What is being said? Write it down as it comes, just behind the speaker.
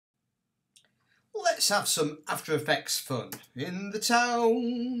Let's have some After Effects fun. In the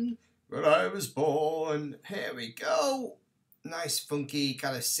town where I was born. Here we go. Nice funky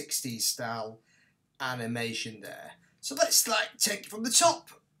kind of 60s style animation there. So let's take it from the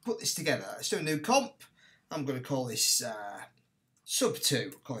top. Put this together. Let's do a new comp. I'm going to call this Sub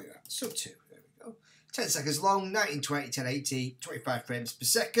 2. Call it that. Sub 2. There we go. 10 seconds long. 1920, 1080, 25 frames per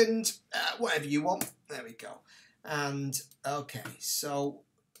second. Whatever you want. There we go. And okay, so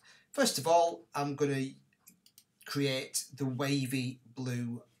first of all, I'm going to create the wavy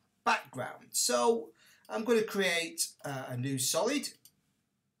blue background. So I'm going to create a new solid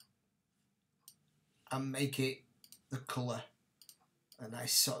and make it the colour a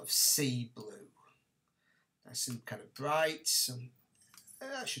nice sort of sea blue. Nice and kind of bright.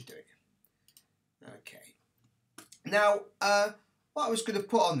 That should do it. Okay. Now, what I was going to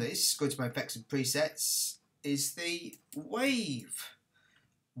put on this, go to my effects and presets, is the wave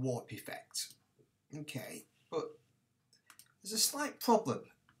warp effect. Okay, but there's a slight problem.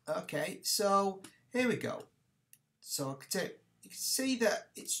 Okay, so here we go. So I can take, you can see that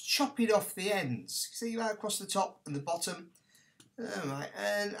it's chopping off the ends. See right across the top and the bottom. Alright,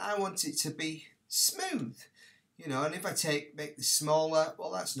 and I want it to be smooth. You know, and if I make this smaller, well,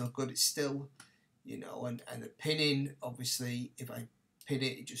 that's not good. It's still, you know, and the pinning, obviously, if I pin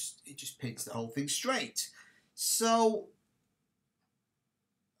it, it just pins the whole thing straight. So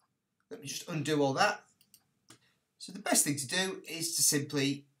let me just undo all that. So the best thing to do is to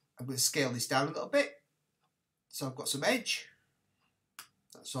simply, I'm going to scale this down a little bit. So I've got some edge.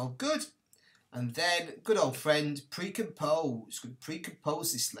 That's all good. And then, good old friend, pre-compose. Going to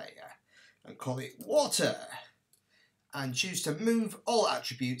pre-compose this layer and call it water. And choose to move all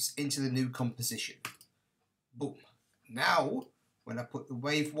attributes into the new composition. Boom. Now, when I put the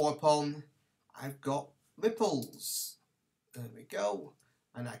wave warp on, I've got ripples. There we go.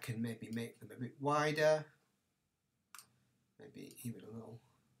 And I can maybe make them a bit wider. Maybe even a little.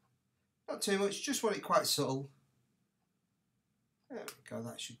 Not too much, just want it quite subtle. There we go,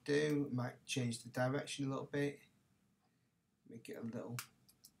 that should do. Might change the direction a little bit. Make it a little.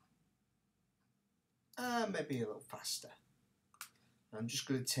 Maybe a little faster. I'm just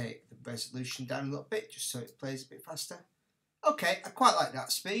going to take the resolution down a little bit, just so it plays a bit faster. Okay, I quite like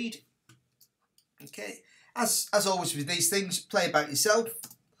that speed. Okay, as always with these things, play about yourself.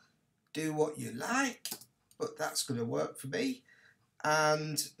 Do what you like, but that's going to work for me.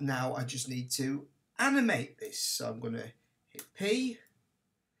 And now I just need to animate this. So I'm going to hit P,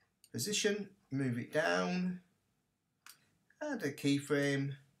 position, move it down, add a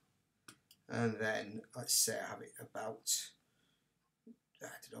keyframe, and then let's say I have it about, I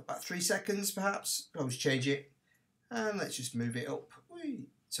don't know, about 3 seconds perhaps. Always change it, and let's just move it up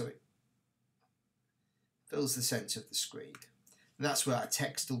so it fills the centre of the screen. And that's where our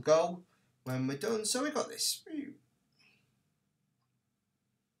text will go when we're done. So we've got this.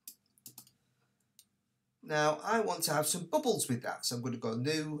 Now I want to have some bubbles with that, so I'm going to go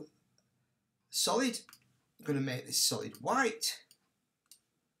new solid. I'm going to make this solid white.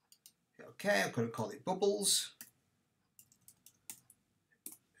 Okay, I'm going to call it bubbles.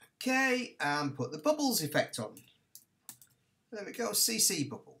 Okay, and put the bubbles effect on. There we go, CC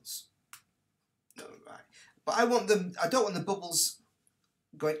bubbles. No, right. But I don't want the bubbles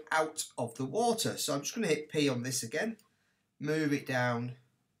going out of the water, so I'm just going to hit P on this again. Move it down,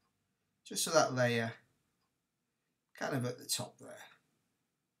 just so that layer kind of at the top there.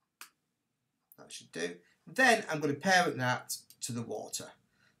 That should do. Then I'm going to parent that to the water.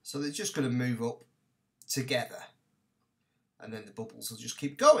 So they're just going to move up together. And then the bubbles will just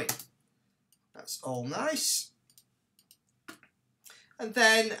keep going. That's all nice. And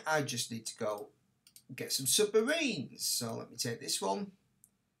then I just need to go get some submarines. So let me take this one.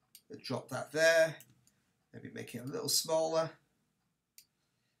 Drop that there. Maybe make it a little smaller.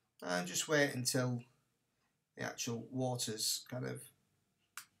 And just wait until the actual water's kind of,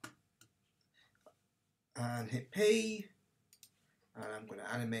 and hit P, and I'm going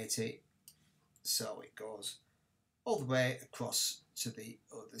to animate it so it goes all the way across to the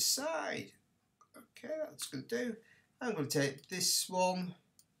other side. Okay, that's going to do. I'm going to take this one,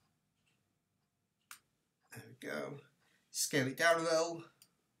 there we go, scale it down a little,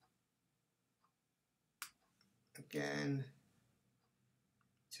 again,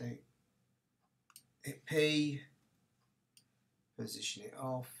 hit P, position it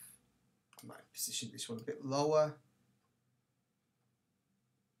off. I might position this one a bit lower.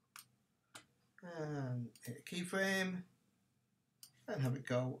 And hit a keyframe. And have it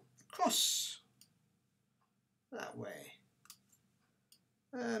go across that way.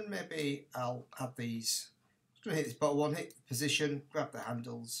 And maybe I'll have these. I'm just going to hit this bottom one, hit the position, grab the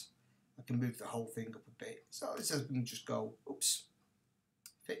handles, I can move the whole thing up a bit. So this I can just go, oops,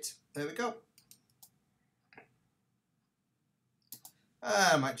 fit. There we go.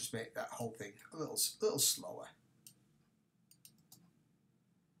 I might just make that whole thing a little slower.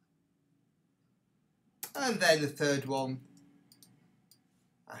 And then the third one,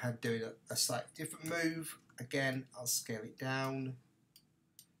 I had doing a slightly different move. Again, I'll scale it down.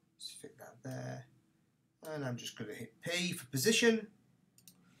 Just fit that there. And I'm just going to hit P for position.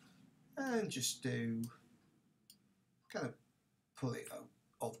 And just do, kind of pull it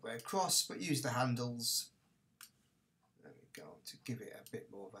all the way across, but use the handles. There we go, to give it a bit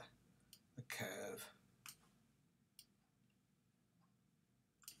more of a curve.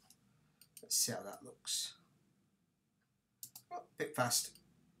 Let's see how that looks. Oh, a bit fast.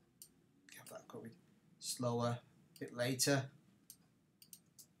 Have that going slower, a bit later.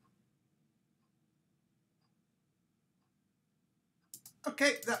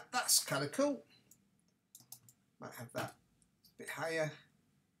 Okay, that's kind of cool. Might have that a bit higher,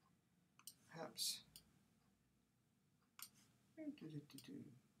 perhaps.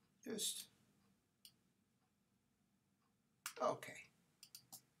 Just okay.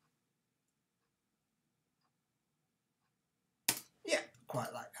 Yeah,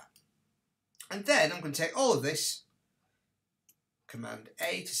 quite like that. And then I'm going to take all of this, Command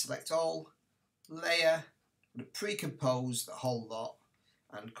A to select all, layer, I'm going to pre-compose the whole lot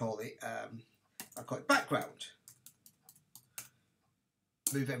and call it I'll call it background.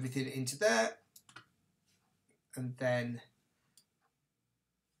 Move everything into there, and then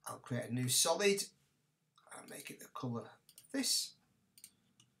I'll create a new solid and make it the colour of this,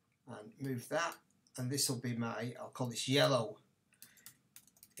 and move that, and this will be my, I'll call this yellow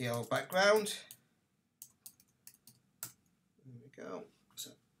background. There we go,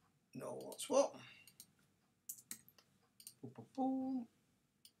 so know what's what. Boom, boom, boom.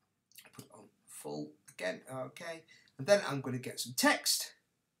 Put it on full again, okay, and then I'm going to get some text.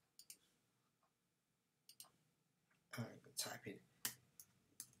 I'm going to type in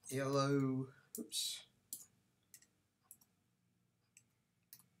yellow, oops,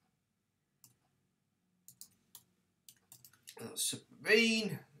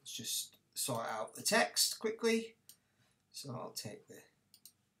 submarine. Let's just sort out the text quickly. So I'll take the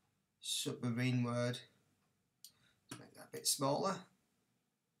submarine word, make that a bit smaller.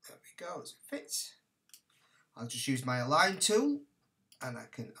 There we go, as it fits. I'll just use my align tool and I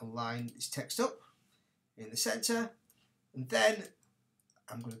can align this text up in the center, and then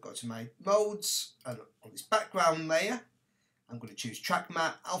I'm going to go to my modes, and on this background layer I'm going to choose track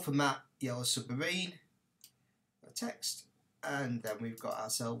matte, alpha matte, yellow submarine, the text, and then we've got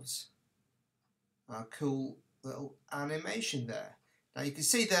ourselves our cool little animation there. Now you can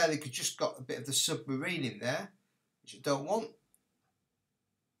see there they could just got a bit of the submarine in there, which I don't want.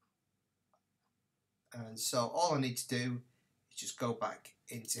 And so all I need to do is just go back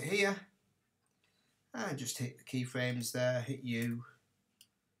into here and just hit the keyframes there, hit U,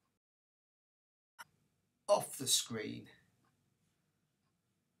 off the screen.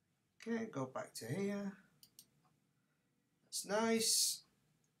 Okay, go back to here. That's nice.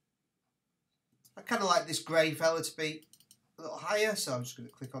 I kind of like this grey fella to be a little higher, so I'm just going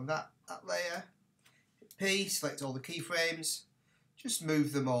to click on that layer, hit P, select all the keyframes, just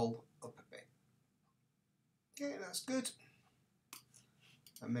move them all up a bit. Okay, that's good.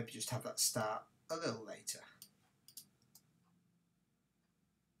 And maybe just have that start a little later.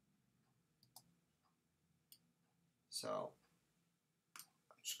 So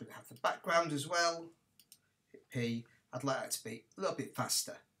I'm just going to have the background as well. Hit P. I'd like that to be a little bit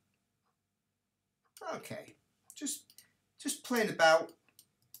faster. Okay, just playing about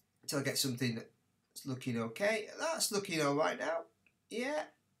until I get something that's looking okay. That's looking all right now. Yeah,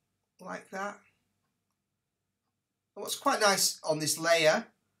 like that. And what's quite nice on this layer,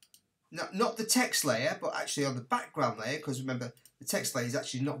 not the text layer, but actually on the background layer, because remember the text layer is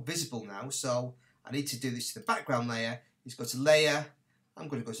actually not visible now, so I need to do this to the background layer. Is go to layer, I'm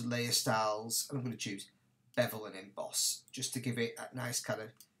going to go to layer styles, and I'm going to choose bevel and emboss, just to give it that nice kind of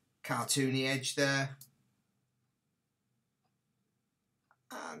cartoony edge there.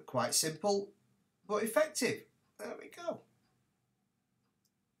 And quite simple, but effective. There we go.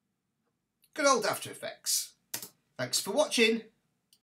 Good old After Effects. Thanks for watching.